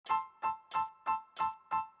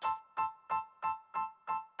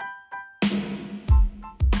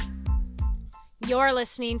You're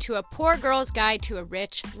listening to A Poor Girl's Guide to a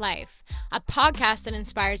Rich Life, a podcast that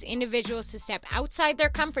inspires individuals to step outside their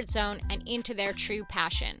comfort zone and into their true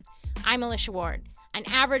passion. I'm Alicia Ward, an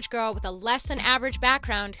average girl with a less than average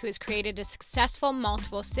background who has created a successful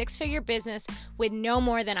multiple six-figure business with no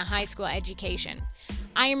more than a high school education.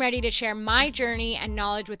 I am ready to share my journey and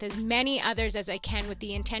knowledge with as many others as I can with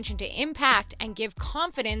the intention to impact and give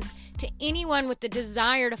confidence to anyone with the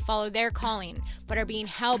desire to follow their calling, but are being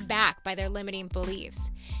held back by their limiting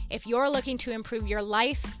beliefs. If you're looking to improve your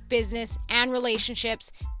life, business, and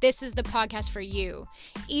relationships, this is the podcast for you.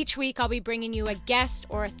 Each week, I'll be bringing you a guest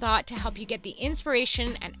or a thought to help you get the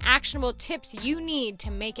inspiration and actionable tips you need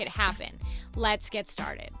to make it happen. Let's get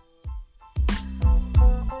started.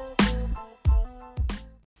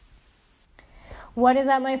 What is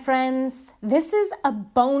up, my friends? This is a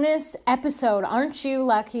bonus episode. Aren't you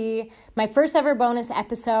lucky? My first ever bonus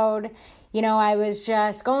episode. You know, I was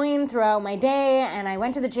just going throughout my day and I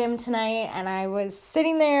went to the gym tonight and I was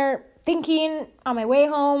sitting there thinking on my way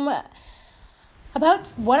home about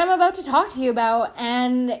what I'm about to talk to you about.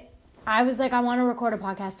 And I was like, I want to record a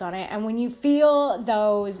podcast on it. And when you feel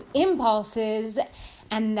those impulses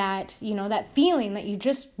and that, you know, that feeling that you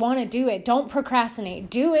just want to do it, don't procrastinate.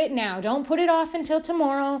 Do it now. Don't put it off until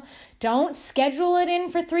tomorrow. Don't schedule it in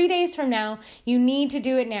for 3 days from now. You need to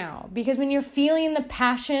do it now. Because when you're feeling the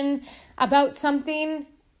passion about something,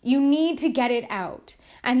 you need to get it out.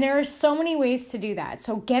 And there are so many ways to do that.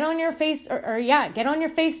 So get on your get on your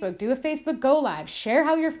Facebook, do a Facebook Go Live, share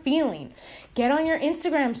how you're feeling. Get on your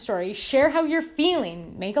Instagram story, share how you're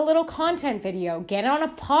feeling. Make a little content video, get on a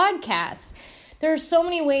podcast. There are so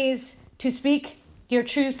many ways to speak your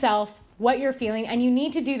true self, what you're feeling, and you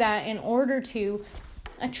need to do that in order to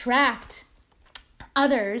attract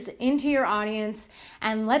others into your audience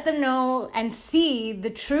and let them know and see the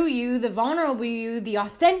true you, the vulnerable you, the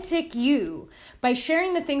authentic you by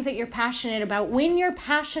sharing the things that you're passionate about when you're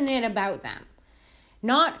passionate about them.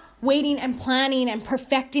 Not waiting and planning and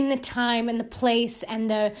perfecting the time and the place and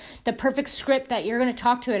the perfect script that you're going to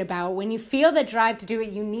talk to it about. When you feel the drive to do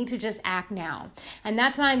it, you need to just act now. And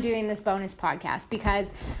that's why I'm doing this bonus podcast,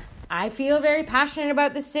 because I feel very passionate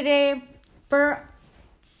about this today for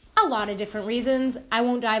a lot of different reasons. I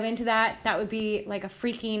won't dive into that. That would be like a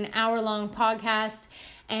freaking hour-long podcast,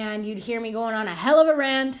 and you'd hear me going on a hell of a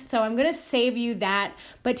rant. So I'm going to save you that.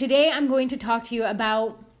 But today I'm going to talk to you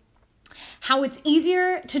about how it's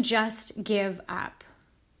easier to just give up.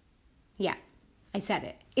 Yeah, I said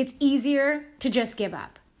it. It's easier to just give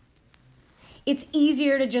up. It's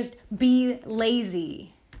easier to just be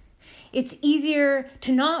lazy. It's easier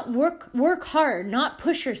to not work hard, not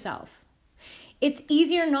push yourself. It's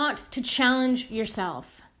easier not to challenge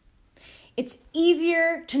yourself. It's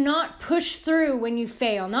easier to not push through when you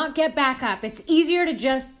fail, not get back up. It's easier to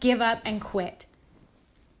just give up and quit.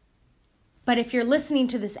 But if you're listening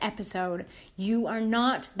to this episode, you are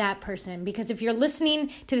not that person. Because if you're listening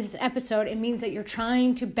to this episode, it means that you're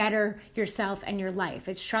trying to better yourself and your life.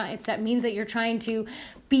 That means that you're trying to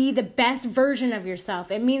be the best version of yourself.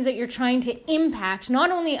 It means that you're trying to impact not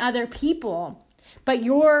only other people, but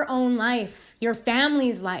your own life, your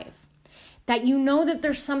family's life. That you know that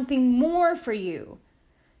there's something more for you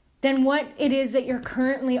than what it is that you're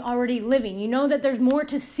currently already living. You know that there's more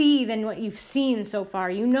to see than what you've seen so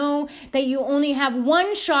far. You know that you only have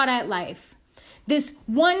one shot at life. This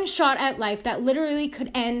one shot at life that literally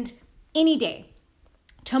could end any day,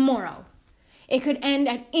 tomorrow. It could end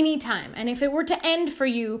at any time. And if it were to end for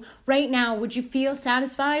you right now, would you feel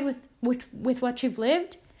satisfied with what you've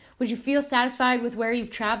lived? Would you feel satisfied with where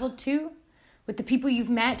you've traveled to? With the people you've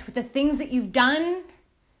met? With the things that you've done?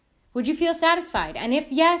 Would you feel satisfied? And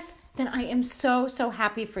if yes, then I am so, so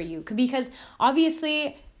happy for you. Because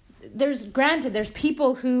obviously, there's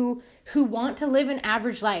people who want to live an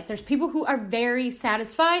average life. There's people who are very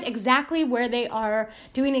satisfied exactly where they are,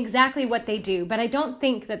 doing exactly what they do. But I don't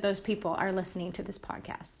think that those people are listening to this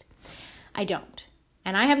podcast. I don't.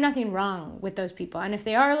 And I have nothing wrong with those people. And if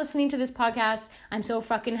they are listening to this podcast, I'm so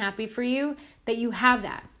fucking happy for you that you have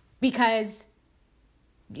that. Because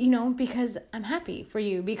I'm happy for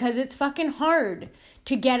you, because it's fucking hard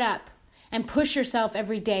to get up and push yourself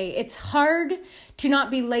every day. It's hard to not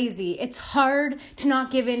be lazy. It's hard to not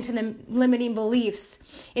give in to the limiting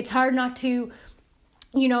beliefs. It's hard not to,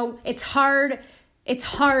 it's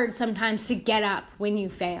hard sometimes to get up when you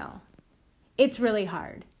fail. It's really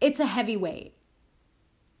hard. It's a heavy weight.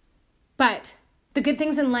 But the good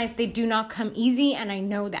things in life, they do not come easy, and I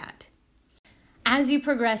know that. As you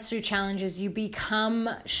progress through challenges, you become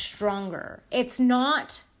stronger. It's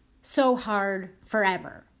not so hard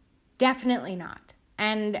forever. Definitely not.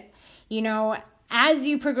 And, As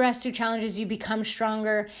you progress through challenges, you become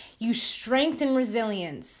stronger. You strengthen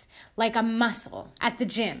resilience like a muscle at the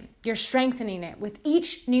gym. You're strengthening it with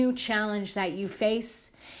each new challenge that you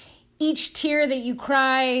face, each tear that you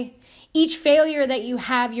cry, each failure that you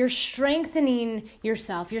have. You're strengthening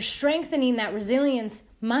yourself. You're strengthening that resilience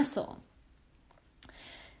muscle.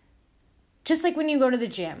 Just like when you go to the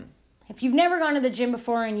gym. If you've never gone to the gym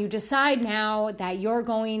before and you decide now that you're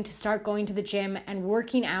going to start going to the gym and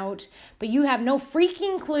working out, but you have no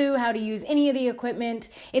freaking clue how to use any of the equipment,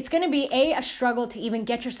 it's going to be a struggle to even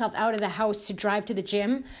get yourself out of the house to drive to the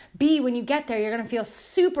gym. B, when you get there, you're going to feel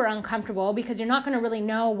super uncomfortable because you're not going to really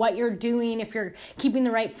know what you're doing. If you're keeping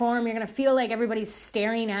the right form, you're going to feel like everybody's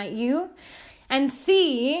staring at you. And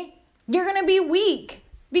C, you're going to be weak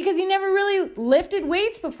because you never really lifted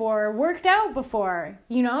weights before or worked out before,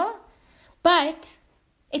 you know? But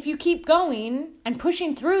if you keep going and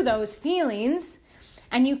pushing through those feelings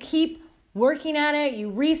and you keep working at it, you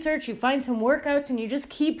research, you find some workouts, and you just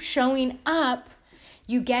keep showing up,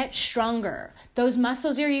 you get stronger. Those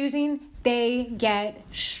muscles you're using, they get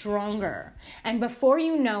stronger. And before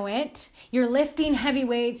you know it, you're lifting heavy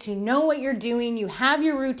weights, you know what you're doing, you have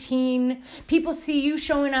your routine, people see you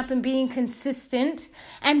showing up and being consistent,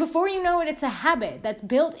 and before you know it, it's a habit that's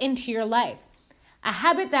built into your life. A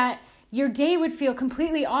habit that your day would feel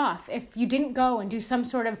completely off if you didn't go and do some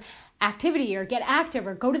sort of activity or get active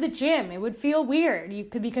or go to the gym. It would feel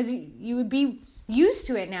weird. Because you would be used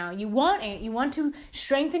to it now. You want it. You want to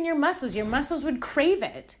strengthen your muscles. Your muscles would crave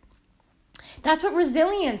it. That's what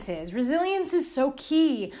resilience is. Resilience is so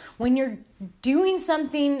key when you're doing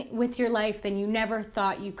something with your life that you never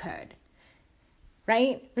thought you could.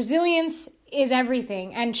 Right? Resilience is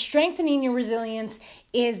everything, and strengthening your resilience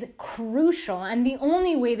is crucial. And the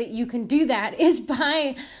only way that you can do that is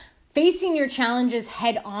by facing your challenges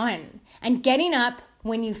head on and getting up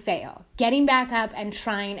when you fail, getting back up and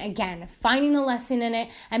trying again, finding the lesson in it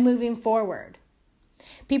and moving forward.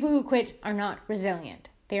 People who quit are not resilient.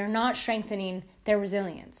 They are not strengthening their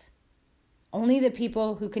resilience. Only the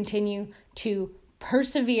people who continue to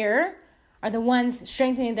persevere are the ones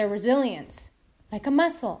strengthening their resilience like a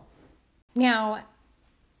muscle. Now,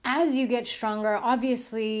 as you get stronger,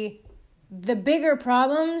 obviously, the bigger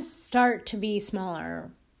problems start to be smaller.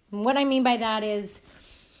 And what I mean by that is,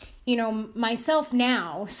 myself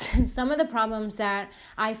now, some of the problems that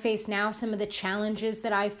I face now, some of the challenges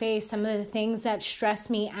that I face, some of the things that stress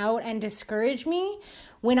me out and discourage me,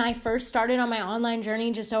 when I first started on my online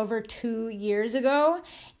journey just over 2 years ago,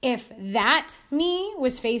 if that me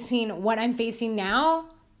was facing what I'm facing now,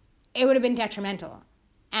 it would have been detrimental.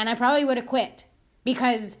 And I probably would have quit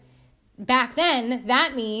because back then,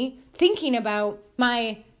 that me thinking about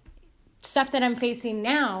my stuff that I'm facing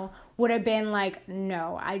now would have been like,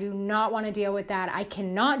 no, I do not want to deal with that. I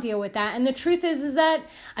cannot deal with that. And the truth is that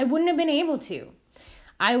I wouldn't have been able to.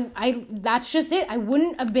 That's just it. I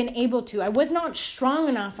wouldn't have been able to. I was not strong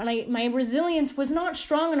enough, and my resilience was not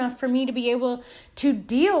strong enough for me to be able to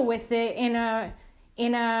deal with it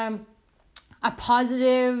in a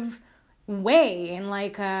positive way,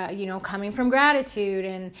 and coming from gratitude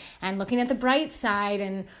and looking at the bright side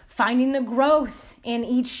and finding the growth in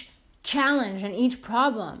each challenge and each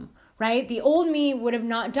problem, right? The old me would have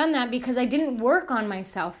not done that because I didn't work on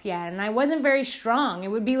myself yet and I wasn't very strong.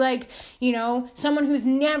 It would be like, someone who's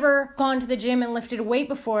never gone to the gym and lifted a weight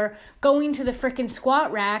before, going to the frickin'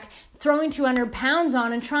 squat rack, throwing 200 pounds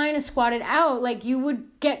on and trying to squat it out. Like, you would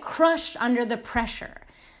get crushed under the pressure.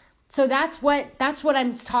 So that's what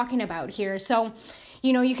I'm talking about here. So,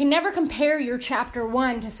 you can never compare your chapter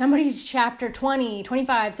 1 to somebody's chapter 20,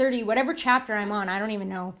 25, 30, whatever chapter I'm on. I don't even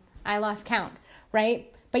know. I lost count,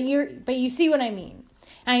 right? But you see what I mean.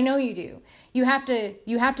 And I know you do. You have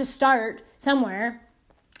to start somewhere.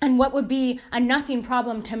 And what would be a nothing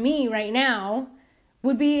problem to me right now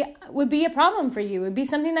would be a problem for you. It would be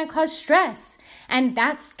something that caused stress. And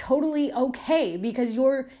that's totally okay because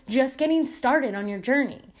you're just getting started on your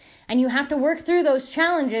journey. And you have to work through those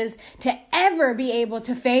challenges to ever be able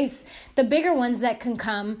to face the bigger ones that can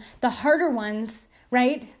come, the harder ones,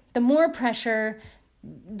 right? The more pressure,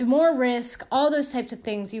 the more risk, all those types of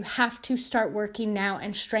things. You have to start working now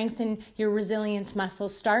and strengthen your resilience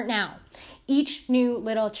muscles. Start now. Each new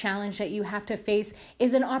little challenge that you have to face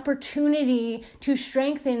is an opportunity to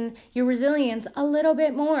strengthen your resilience a little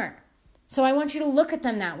bit more. So I want you to look at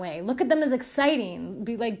them that way. Look at them as exciting.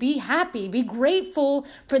 Be happy. Be grateful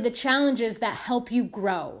for the challenges that help you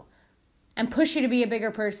grow and push you to be a better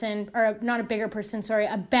person.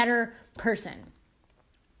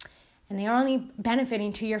 And they are only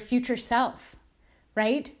benefiting to your future self,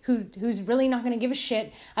 right? Who's really not going to give a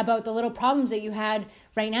shit about the little problems that you had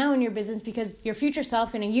right now in your business, because your future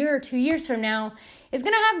self in a year or 2 years from now is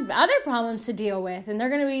going to have other problems to deal with, and they're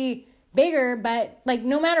going to be bigger. But like,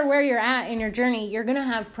 no matter where you're at in your journey, you're going to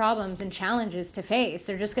have problems and challenges to face.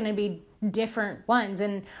 They're just going to be different ones.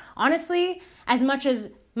 And honestly, as much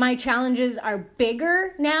as my challenges are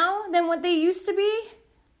bigger now than what they used to be,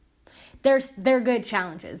 they're good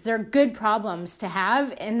challenges. They're good problems to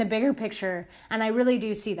have in the bigger picture. And I really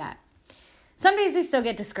do see that. Some days they still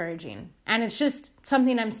get discouraging, and it's just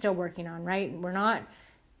something I'm still working on, right? We're not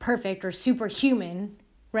perfect or superhuman,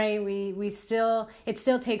 right? It still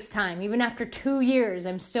takes time. Even after 2 years,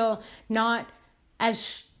 I'm still not as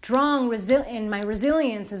strong in my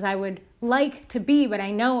resilience as I would like to be, but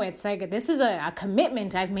I know it's like, this is a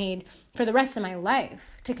commitment I've made for the rest of my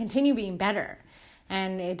life to continue being better.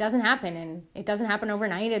 And it doesn't happen, and it doesn't happen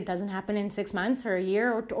overnight. It doesn't happen in 6 months or a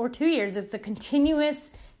year or 2 years. It's a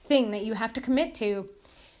continuous thing that you have to commit to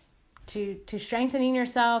strengthening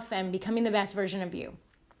yourself and becoming the best version of you.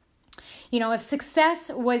 You know, if success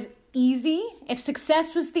was easy, if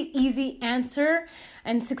success was the easy answer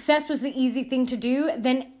and success was the easy thing to do,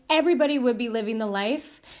 then everybody would be living the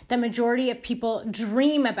life that majority of people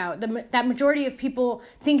dream about, that majority of people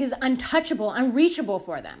think is untouchable, unreachable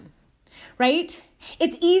for them, right?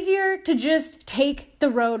 It's easier to just take the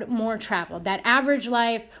road more traveled, that average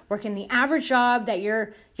life, working the average job that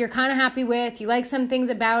you're kind of happy with, you like some things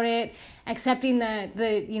about it, accepting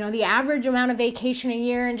the average amount of vacation a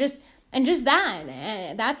year, and just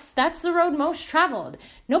that's the road most traveled.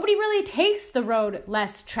 Nobody really takes the road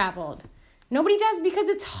less traveled. Nobody does, because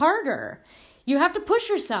it's harder. You have to push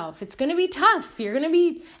yourself. It's going to be tough. You're going to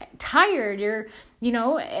be tired.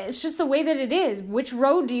 It's just the way that it is. Which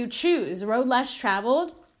road do you choose? The road less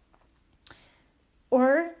traveled,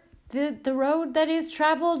 or the road that is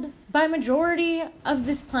traveled by majority of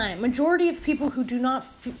this planet, majority of people who do not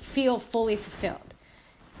feel fully fulfilled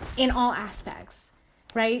in all aspects,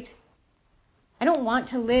 right? I don't want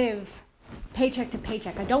to live paycheck to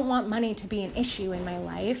paycheck. I don't want money to be an issue in my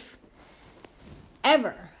life,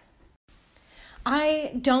 ever.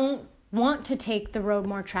 I don't want to take the road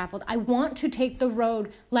more traveled. I want to take the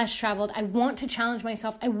road less traveled. I want to challenge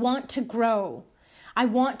myself. I want to grow. I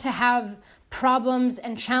want to have problems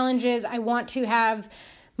and challenges. I want to have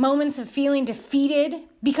moments of feeling defeated,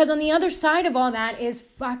 because on the other side of all that is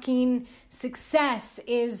fucking success,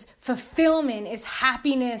 is fulfillment, is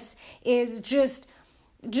happiness, is just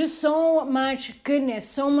so much goodness,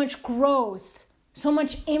 so much growth, so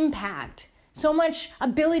much impact, so much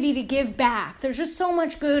ability to give back. There's just so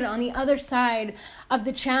much good on the other side of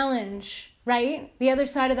the challenge, right? The other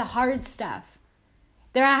side of the hard stuff.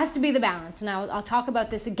 There has to be the balance. And I'll talk about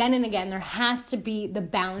this again and again. There has to be the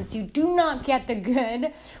balance. You do not get the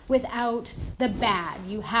good without the bad.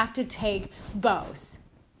 You have to take both.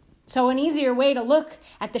 So an easier way to look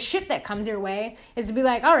at the shit that comes your way is to be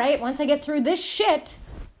like, all right, once I get through this shit,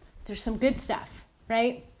 there's some good stuff,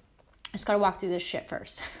 right? I just got to walk through this shit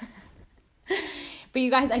first. But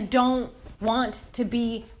you guys, I don't want to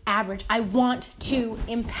be average. I want to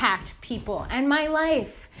impact people and my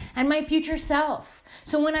life and my future self.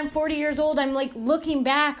 So when I'm 40 years old, I'm like looking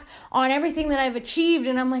back on everything that I've achieved,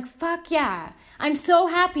 and I'm like, fuck yeah. I'm so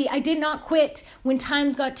happy I did not quit when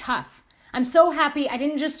times got tough. I'm so happy I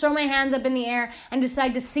didn't just throw my hands up in the air and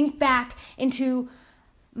decide to sink back into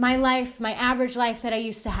my life, my average life that I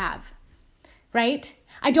used to have, right?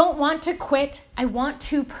 I don't want to quit. I want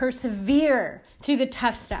to persevere through the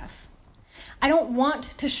tough stuff. I don't want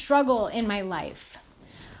to struggle in my life.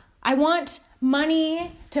 I want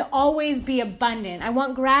money to always be abundant. I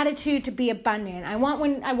want gratitude to be abundant. I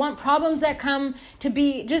want problems that come to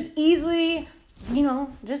be just easily,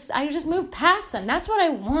 I just move past them. That's what I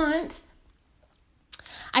want.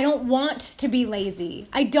 I don't want to be lazy.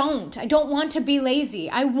 I don't want to be lazy.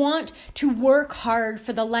 I want to work hard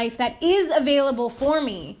for the life that is available for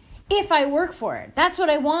me if I work for it. That's what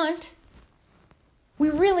I want. We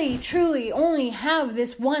really, truly only have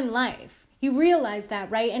this one life. You realize that,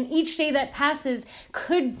 right? And each day that passes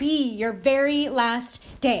could be your very last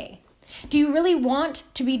day. Do you really want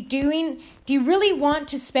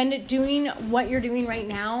to spend it doing what you're doing right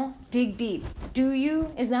now? Dig deep. Do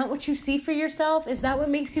you? Is that what you see for yourself? Is that what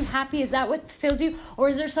makes you happy? Is that what fills you? Or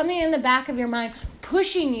is there something in the back of your mind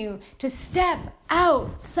pushing you to step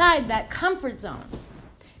outside that comfort zone?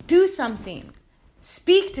 Do something.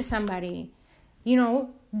 Speak to somebody.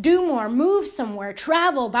 Do more, move somewhere,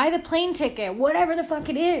 travel, buy the plane ticket, whatever the fuck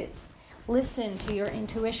it is. Listen to your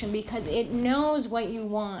intuition, because it knows what you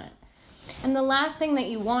want. And the last thing that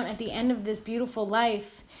you want at the end of this beautiful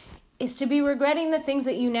life is to be regretting the things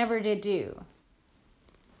that you never did do.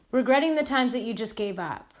 regretting the times that you just gave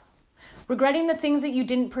up, regretting the things that you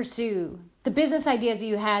didn't pursue, the business ideas that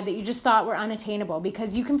you had that you just thought were unattainable,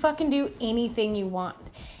 because you can fucking do anything you want.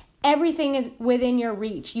 Everything is within your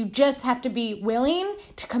reach. You just have to be willing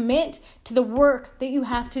to commit to the work that you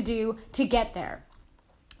have to do to get there.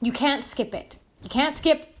 You can't skip it. You can't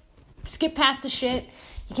skip past the shit.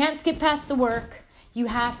 You can't skip past the work. You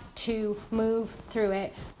have to move through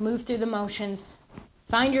it, move through the motions,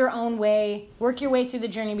 find your own way, work your way through the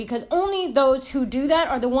journey, because only those who do that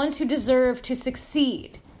are the ones who deserve to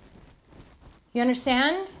succeed. You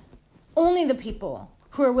understand? Only the people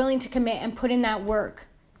who are willing to commit and put in that work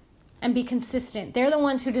and be consistent. They're the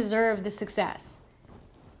ones who deserve the success.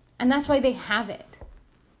 And that's why they have it.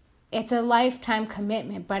 It's a lifetime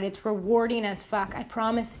commitment, but it's rewarding as fuck. I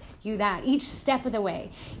promise you that. Each step of the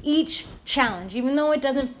way, each challenge, even though it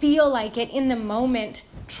doesn't feel like it in the moment,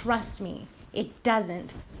 trust me, it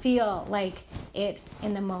doesn't feel like it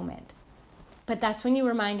in the moment. But that's when you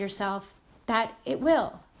remind yourself that it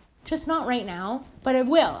will. Just not right now, but it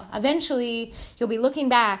will. Eventually, you'll be looking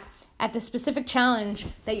back at the specific challenge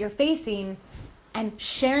that you're facing and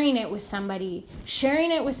sharing it with somebody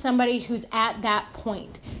who's at that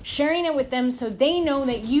point, sharing it with them so they know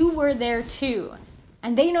that you were there too.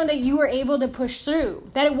 And they know that you were able to push through,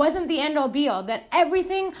 that it wasn't the end all be all, that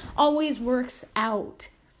everything always works out,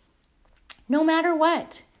 no matter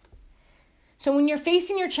what. So when you're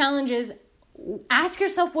facing your challenges, ask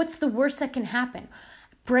yourself, what's the worst that can happen?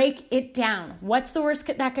 Break it down. What's the worst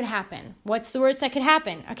that could happen? What's the worst that could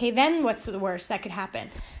happen? Okay, then what's the worst that could happen?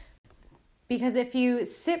 Because if you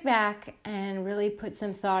sit back and really put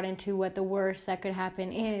some thought into what the worst that could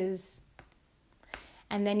happen is,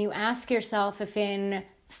 and then you ask yourself if in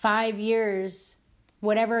 5 years,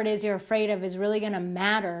 whatever it is you're afraid of is really going to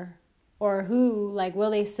matter, or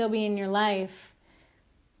will they still be in your life?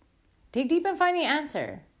 Dig deep and find the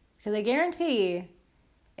answer. Because I guarantee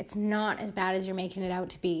it's not as bad as you're making it out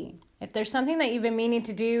to be. If there's something that you've been meaning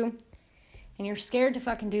to do and you're scared to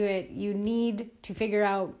fucking do it, you need to figure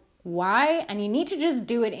out why, and you need to just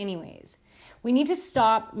do it anyways. We need to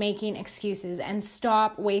stop making excuses and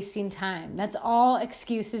stop wasting time. That's all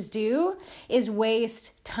excuses do, is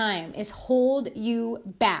waste time, is hold you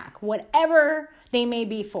back, whatever they may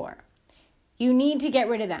be for. You need to get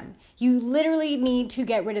rid of them. You literally need to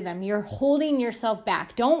get rid of them. You're holding yourself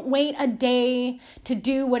back. Don't wait a day to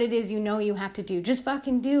do what it is you know you have to do. Just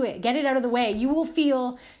fucking do it. Get it out of the way. You will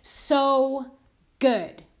feel so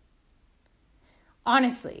good.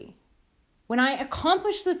 Honestly, when I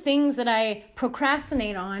accomplish the things that I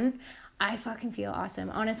procrastinate on, I fucking feel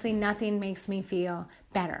awesome. Honestly, nothing makes me feel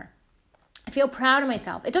better. I feel proud of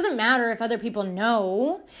myself. It doesn't matter if other people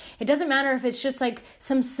know. It doesn't matter if it's just like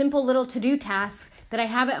some simple little to-do tasks that I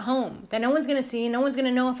have at home that no one's going to see, no one's going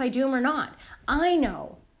to know if I do them or not. I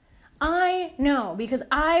know because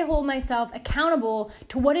I hold myself accountable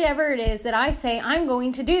to whatever it is that I say I'm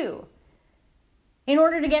going to do in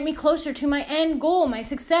order to get me closer to my end goal, my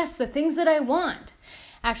success, the things that I want.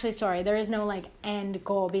 Actually, sorry, there is no end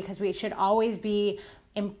goal, because we should always be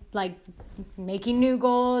making new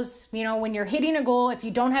goals. You know, when you're hitting a goal, if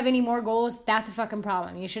you don't have any more goals, that's a fucking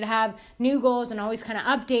problem. You should have new goals and always kind of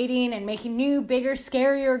updating and making new, bigger,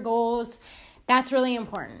 scarier goals. That's really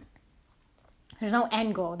important. There's no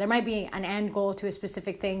end goal. There might be an end goal to a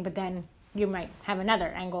specific thing, but then you might have another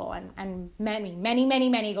end goal and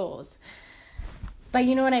many goals. But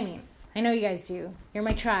you know what I mean. I know you guys do. You're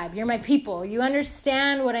my tribe. You're my people. You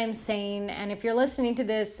understand what I'm saying. And if you're listening to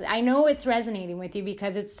this, I know it's resonating with you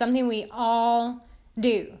because it's something we all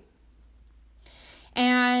do.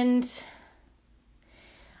 And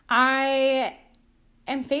I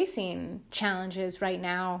am facing challenges right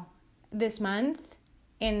now this month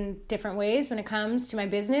in different ways when it comes to my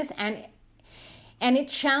business. And it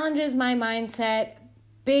challenges my mindset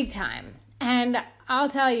big time. And I'll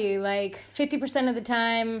tell you, 50% of the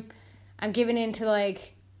time, I'm giving in to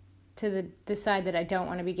the side that I don't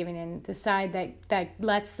want to be giving in, the side that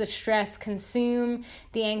lets the stress consume,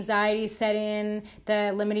 the anxiety set in,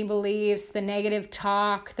 the limiting beliefs, the negative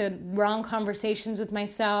talk, the wrong conversations with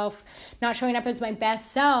myself, not showing up as my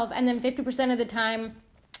best self. And then 50% of the time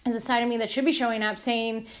is a side of me that should be showing up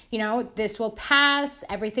saying, this will pass,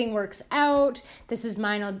 everything works out, this is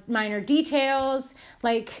minor details,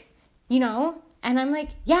 and I'm like,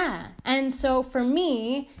 yeah. And so for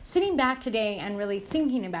me, sitting back today and really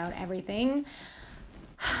thinking about everything,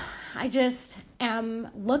 I just am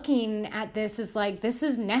looking at this as this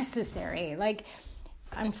is necessary.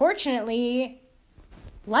 Unfortunately,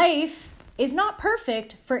 life is not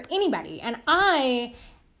perfect for anybody. And I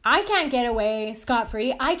can't get away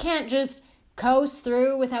scot-free. I can't just coast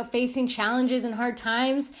through without facing challenges and hard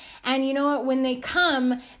times. And you know what? When they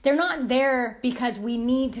come, they're not there because we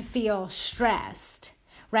need to feel stressed,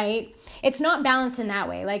 right? It's not balanced in that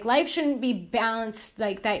way. Like, life shouldn't be balanced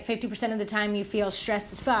like that 50% of the time you feel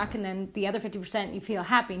stressed as fuck and then the other 50% you feel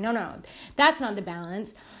happy. No. That's not the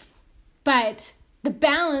balance. But the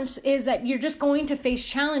balance is that you're just going to face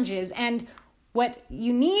challenges, and what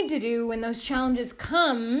you need to do when those challenges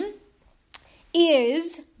come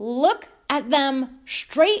is look at them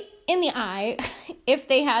straight in the eye, if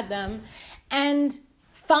they had them, and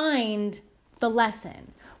find the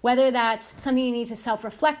lesson. Whether that's something you need to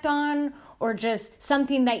self-reflect on or just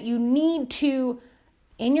something that you need to,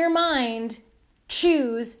 in your mind,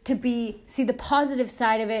 choose to see the positive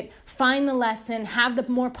side of it, find the lesson, have the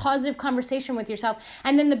more positive conversation with yourself.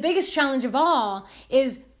 And then the biggest challenge of all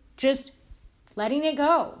is just letting it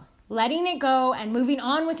go and moving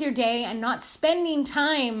on with your day and not spending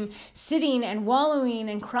time sitting and wallowing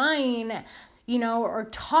and crying, or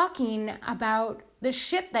talking about the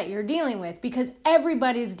shit that you're dealing with, because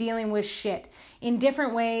everybody's dealing with shit in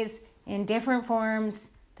different ways, in different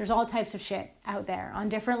forms. There's all types of shit out there on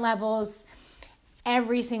different levels.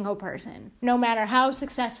 Every single person, no matter how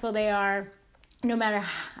successful they are, no matter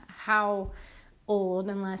how old,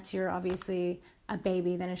 unless you're obviously a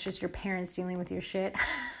baby, then it's just your parents dealing with your shit.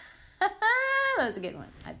 That's a good one,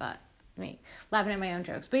 I thought. Me laughing at my own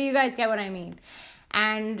jokes, but you guys get what I mean.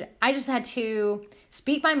 And I just had to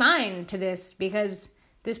speak my mind to this, because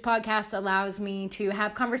this podcast allows me to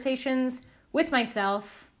have conversations with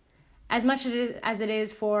myself. As much as it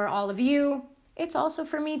is for all of you, it's also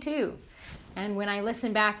for me too. And when I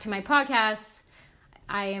listen back to my podcasts,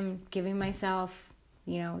 I am giving myself,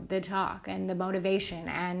 the talk and the motivation,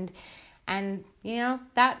 and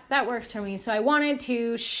that works for me. So I wanted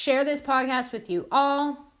to share this podcast with you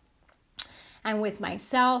all and with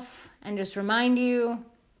myself, and just remind you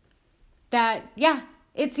that,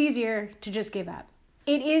 it's easier to just give up.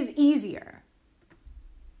 It is easier.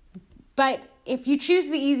 But if you choose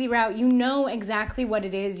the easy route, you know exactly what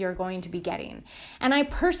it is you're going to be getting. And I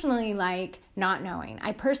personally like not knowing.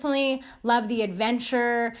 I personally love the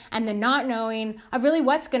adventure and the not knowing of really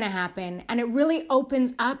what's going to happen. And it really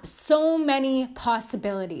opens up so many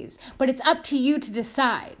possibilities. But it's up to you to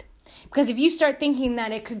decide. Because if you start thinking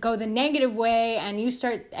that it could go the negative way, and you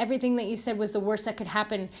start, everything that you said was the worst that could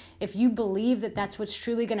happen, if you believe that that's what's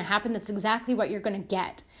truly going to happen, that's exactly what you're going to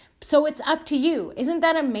get. So it's up to you. Isn't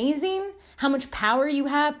that amazing? How much power you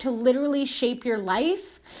have to literally shape your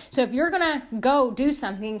life. So if you're going to go do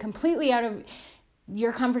something completely out of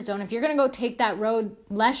your comfort zone, if you're going to go take that road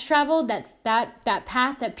less traveled, that's that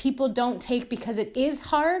path that people don't take because it is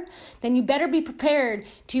hard, then you better be prepared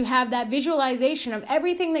to have that visualization of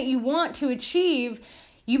everything that you want to achieve.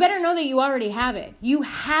 You better know that you already have it. You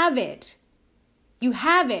have it. You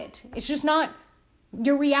have it. It's just not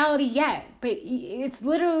your reality yet, but it's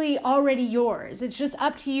literally already yours. It's just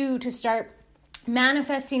up to you to start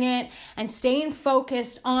manifesting it and staying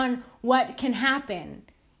focused on what can happen,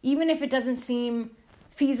 even if it doesn't seem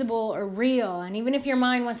feasible or real. And even if your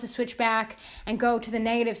mind wants to switch back and go to the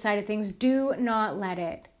negative side of things, do not let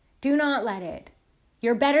it. Do not let it.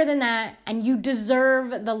 You're better than that, and you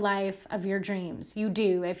deserve the life of your dreams. You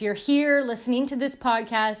do. If you're here listening to this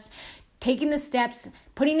podcast, taking the steps,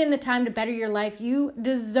 putting in the time to better your life, you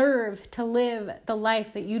deserve to live the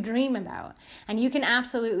life that you dream about. And you can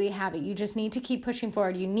absolutely have it. You just need to keep pushing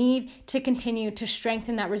forward. You need to continue to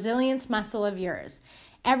strengthen that resilience muscle of yours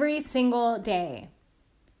every single day.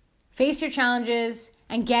 Face your challenges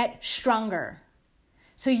and get stronger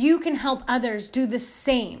so you can help others do the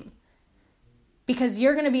same, because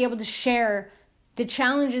you're going to be able to share the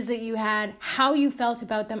challenges that you had, how you felt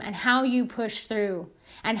about them, and how you pushed through,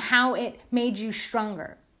 and how it made you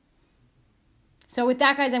stronger. So with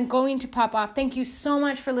that, guys, I'm going to pop off. Thank you so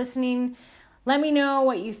much for listening. Let me know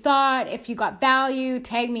what you thought. If you got value,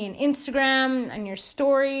 tag me on Instagram and your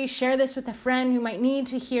story. Share this with a friend who might need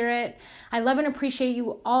to hear it. I love and appreciate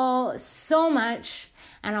you all so much,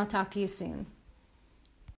 and I'll talk to you soon.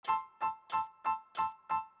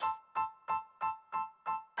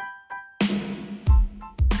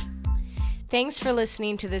 Thanks for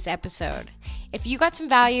listening to this episode. If you got some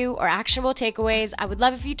value or actionable takeaways, I would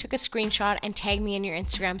love if you took a screenshot and tagged me in your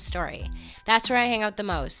Instagram story. That's where I hang out the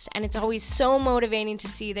most, and it's always so motivating to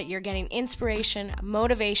see that you're getting inspiration,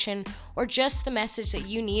 motivation, or just the message that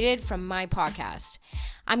you needed from my podcast.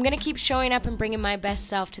 I'm going to keep showing up and bringing my best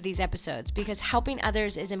self to these episodes because helping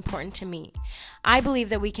others is important to me. I believe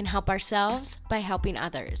that we can help ourselves by helping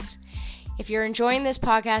others. If you're enjoying this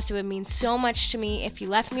podcast, it would mean so much to me if you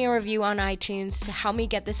left me a review on iTunes to help me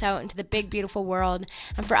get this out into the big, beautiful world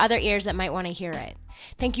and for other ears that might want to hear it.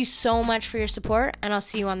 Thank you so much for your support, and I'll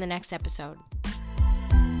see you on the next episode.